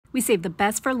We saved the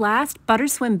best for last. Butter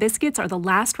Swim Biscuits are the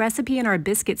last recipe in our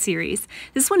biscuit series.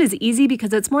 This one is easy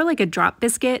because it's more like a drop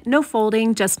biscuit, no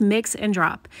folding, just mix and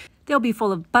drop. They'll be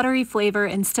full of buttery flavor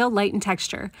and still light in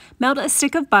texture. Melt a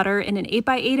stick of butter in an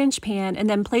 8x8 inch pan and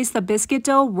then place the biscuit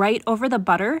dough right over the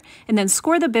butter and then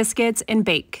score the biscuits and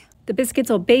bake. The biscuits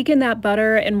will bake in that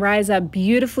butter and rise up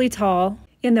beautifully tall,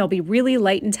 and they'll be really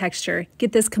light in texture.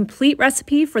 Get this complete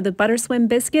recipe for the Butter Swim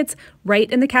Biscuits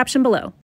right in the caption below.